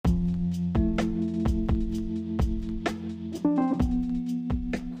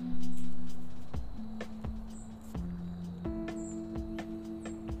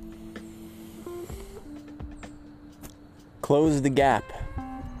Close the gap,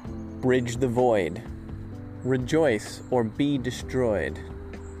 bridge the void, rejoice or be destroyed.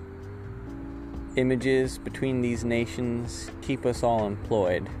 Images between these nations keep us all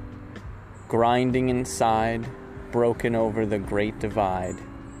employed, grinding inside, broken over the great divide,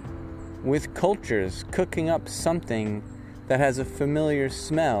 with cultures cooking up something that has a familiar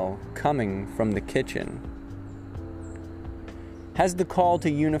smell coming from the kitchen. Has the call to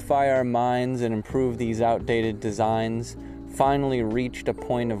unify our minds and improve these outdated designs finally reached a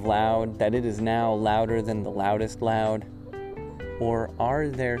point of loud that it is now louder than the loudest loud? Or are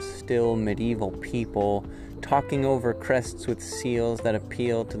there still medieval people talking over crests with seals that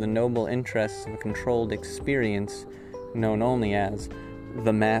appeal to the noble interests of a controlled experience known only as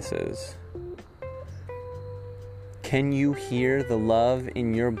the masses? Can you hear the love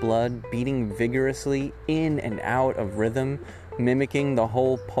in your blood beating vigorously in and out of rhythm, mimicking the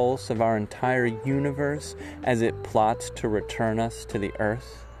whole pulse of our entire universe as it plots to return us to the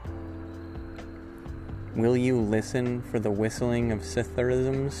earth? Will you listen for the whistling of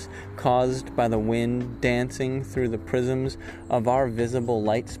Cytherisms caused by the wind dancing through the prisms of our visible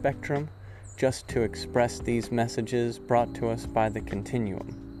light spectrum, just to express these messages brought to us by the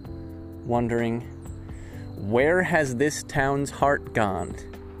continuum? Wondering, where has this town's heart gone?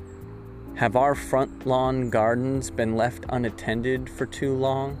 Have our front lawn gardens been left unattended for too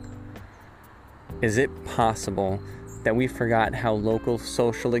long? Is it possible that we forgot how local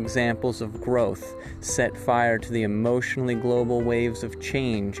social examples of growth set fire to the emotionally global waves of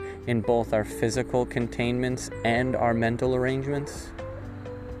change in both our physical containments and our mental arrangements?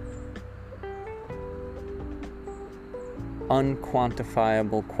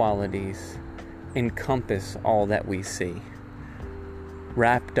 Unquantifiable qualities encompass all that we see,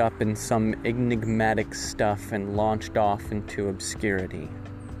 wrapped up in some enigmatic stuff and launched off into obscurity.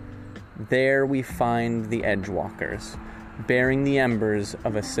 There we find the Edgewalkers, bearing the embers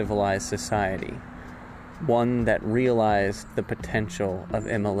of a civilized society, one that realized the potential of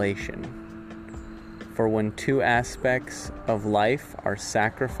immolation. For when two aspects of life are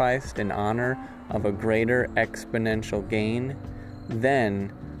sacrificed in honor of a greater exponential gain,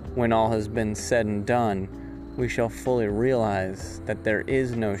 then, when all has been said and done, we shall fully realize that there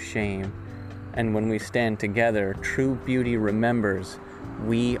is no shame, and when we stand together, true beauty remembers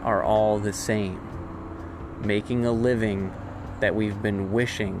we are all the same, making a living that we've been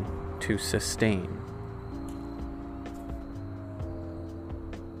wishing to sustain.